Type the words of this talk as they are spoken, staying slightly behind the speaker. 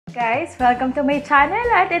Guys, welcome to my channel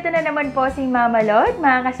at ito na naman po si Mama Lord,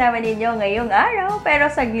 makakasama ninyo ngayong araw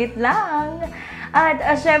pero saglit lang. At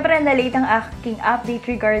syempre na-late ang aking update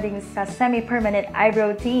regarding sa semi-permanent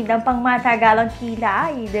eyebrow tint ng pangmatagalang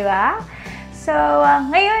kilay, di ba? So,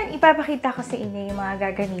 ngayon ipapakita ko sa inyo yung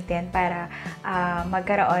mga gagamitin para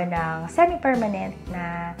magkaroon ng semi-permanent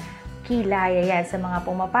na kilay. Ayan, sa mga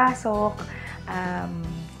pumapasok,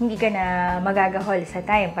 hindi ka na magagahol sa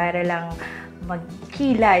time para lang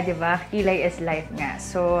magkilay, di ba? Kilay is life nga.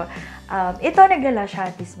 So, ito nagdala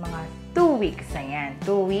siya at least mga 2 weeks na yan.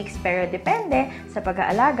 2 weeks, pero depende sa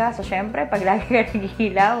pag-aalaga. So, syempre, pag lagi ka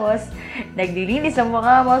naghihilamos, naglilinis ang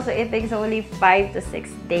mukha mo. So, it takes only 5 to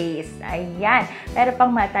 6 days. Ayan. Pero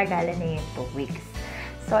pang matagalan na yung 2 weeks.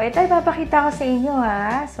 So, ito ipapakita ko sa inyo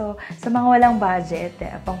ha. So, sa mga walang budget,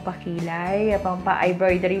 pang pakilay, pang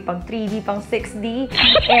pa-embroidery, pang 3D, pang 6D,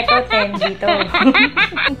 ito 10D to.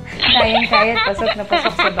 Kayang-kaya, pasok na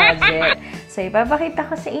pasok sa budget. So, ipapakita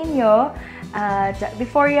ko sa inyo.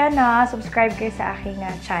 Before yan subscribe kayo sa aking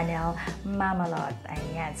channel, Mama Lot.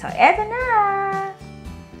 Ayan. So, ito na!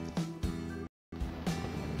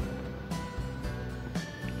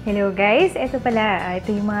 Hello guys! Ito pala,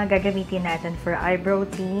 ito yung mga gagamitin natin for eyebrow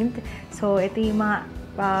tint. So, ito yung mga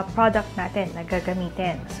product natin na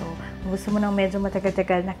gagamitin. So, kung gusto mo ng medyo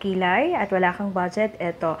matagal-tagal na kilay at wala kang budget,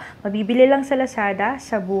 ito. Mabibili lang sa Lazada,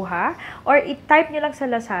 sa Buha, or i-type nyo lang sa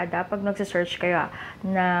Lazada pag nagsa-search kayo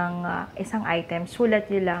ng isang item. Sulat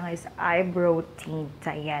nyo lang is eyebrow tint.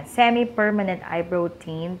 Ayan, semi-permanent eyebrow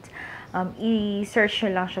tint. I-search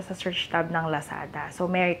nyo lang siya sa search tab ng Lazada.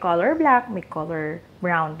 So, may color black, may color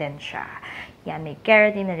brown din siya. Yan, may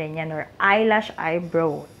keratin na rin yan, or eyelash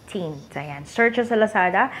eyebrow tint. Ayan, search sa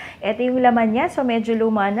Lazada. Ito yung laman niya. So, medyo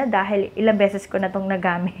luma na dahil ilang beses ko na itong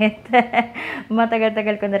nagamit.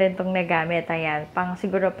 Matagal-tagal ko na rin itong nagamit. Ayan,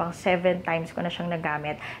 siguro pang 7 times ko na siyang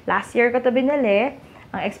nagamit. Last year ko ito binili.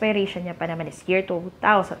 Ang expiration niya pa naman is year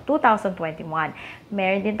 2021.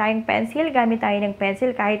 Meron din tayong pencil. Gamit tayo ng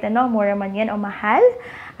pencil kahit ano, mura man yan o mahal.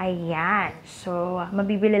 Ayan. So,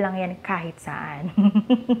 mabibili lang yan kahit saan.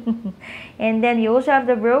 And then, you also have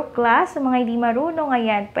the broke glass. Sa mga hindi marunong,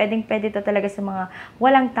 ayan, pwedeng-pwede ito talaga sa mga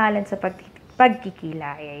walang talent sa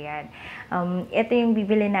pagkikilay. Ayan. Ito yung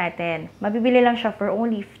bibili natin. Mabibili lang siya for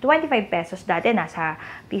only 25 pesos. Dati nasa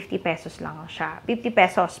 50 pesos lang siya. 50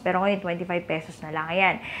 pesos. Pero ngayon 25 pesos na lang.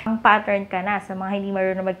 Ayan. Ang pattern ka na sa mga hindi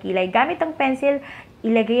marunong magkilay. Gamit ang pencil,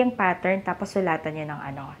 ilagay ang pattern tapos sulatan niyo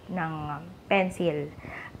ng pencil.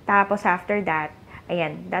 Tapos after that,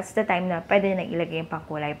 ayan, that's the time na pwede na ilagay yung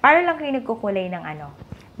pangkulay. Para lang kayo nagkukulay ng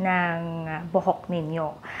ng buhok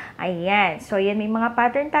ninyo. Ayan. So, yan, may mga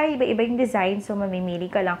pattern tayo. Iba-iba yung design. So, mamimili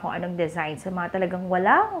ka lang kung anong design. Sa mga talagang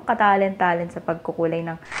walang katalent-talent sa pagkukulay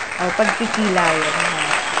ng pagkikilay.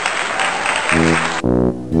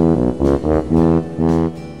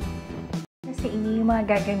 Kasi ini yung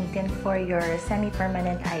mga gagamitin for your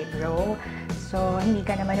semi-permanent eyebrow. So, hindi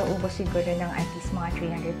ka naman uubos siguro ng at least mga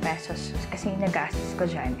 300 pesos. Kasi nagastos ko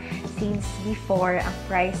dyan. Since before, ang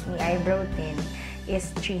price ni eyebrow tint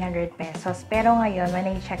is 300 pesos. Pero ngayon, when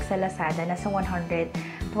I check sa Lazada, nasa 125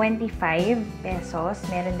 pesos.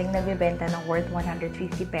 Meron ding nagbibenta ng worth 150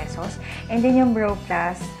 pesos. And then yung Brow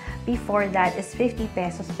Plus, before that is 50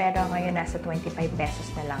 pesos. Pero ngayon, nasa 25 pesos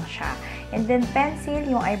na lang siya. And then pencil,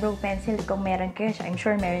 yung eyebrow pencil, kung meron kayo siya, I'm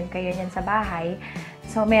sure meron kayo yan sa bahay.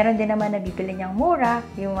 So, meron din naman nabibili niyang mura,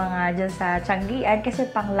 yung mga dyan sa Tianggian, kasi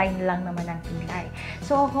pang line lang naman ang kilay.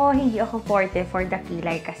 So, hindi ako forte for the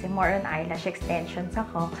kilay kasi more on eyelash extensions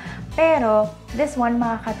ako. Pero, this one,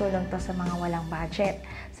 makakatulong to sa mga walang budget.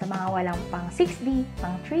 Sa mga walang pang 6D,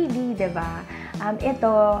 pang 3D, diba?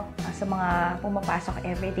 Ito, sa mga pumapasok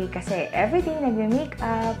everyday kasi everyday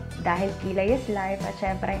nagme-makeup dahil kilay is life at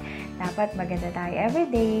syempre, dapat maganda tayo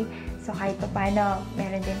everyday. So, kahit pa paano,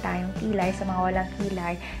 meron din tayong kilay sa mga walang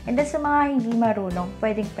kilay. And then, sa mga hindi marunong,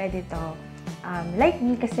 pwedeng-pwede to. Like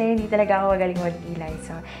me, kasi hindi talaga ako magaling mag-kilay.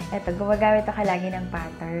 So, eto, gumagamit ako lagi ng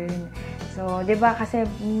pattern. So, diba, kasi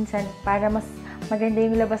minsan, para mas maganda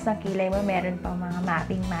yung labas ng kilay mo, meron pang mga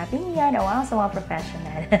mapping yan. O, sa mga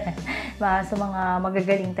professional. Sa mga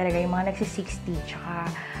magagaling talaga, yung mga nagsi-60, tsaka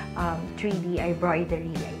 3D embroidery.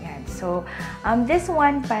 Ayan. So, this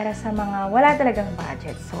one para sa mga wala talagang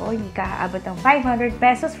budget. So, hindi ka aabot ng 500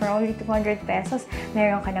 pesos for only 200 pesos.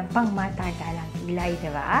 Meron ka ng pangmatagalang kilay,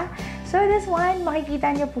 diba? So, this one,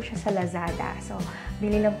 makikita niyo po siya sa Lazada. So,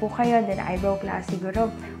 bili lang po kayo. Then, eyebrow class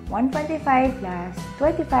siguro 125 plus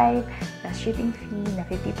 25 plus shipping fee na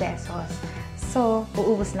 50 pesos. So,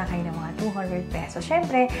 uubos lang kayo ng mga 200 pesos.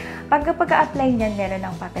 Siyempre, pagka-apply niyan, meron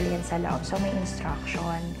ng papelian sa loob. So, may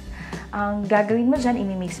instruction. Ang gagawin mo dyan,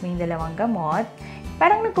 imimix mo yung dalawang gamot.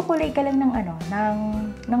 parang nagkukulay ka lang ng ano,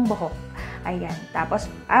 ng buhok. Ayan. Tapos,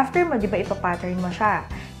 after mo, di ba, ipapattern mo siya.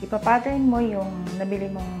 Ipapattern mo yung nabili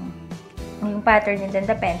mong yung pattern and then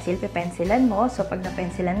the pencil, pipensilan mo. So, pag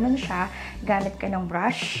napensilan mo na siya, gamit ka ng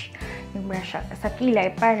brush, yung brush sa kilay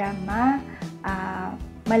para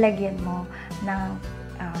malagyan mo ng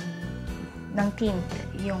tint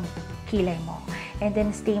yung kilay mo. And then,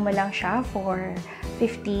 stay mo lang siya for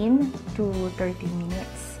 15 to 30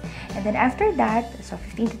 minutes. And then, after that, so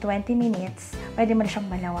 15 to 20 minutes, pwede mo na siyang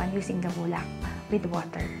balawan using the bulak with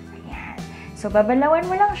water. Ayan. So, babalawan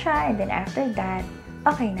mo lang siya, and then after that,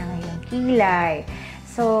 okay na ngayon kilay.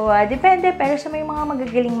 So, depende, pero sa may mga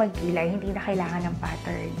magagaling magkilay, hindi na kailangan ng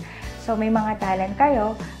pattern. So, may mga talent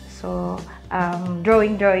kayo, so,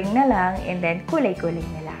 drawing na lang, and then kulay-kulay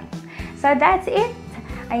na lang. So, that's it.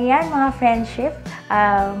 Ayan, mga friendship.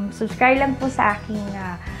 Subscribe lang po sa aking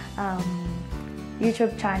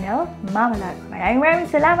YouTube channel, Mawalang. Maraming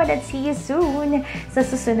salamat at see you soon sa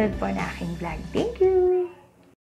susunod po na aking vlog. Thank you!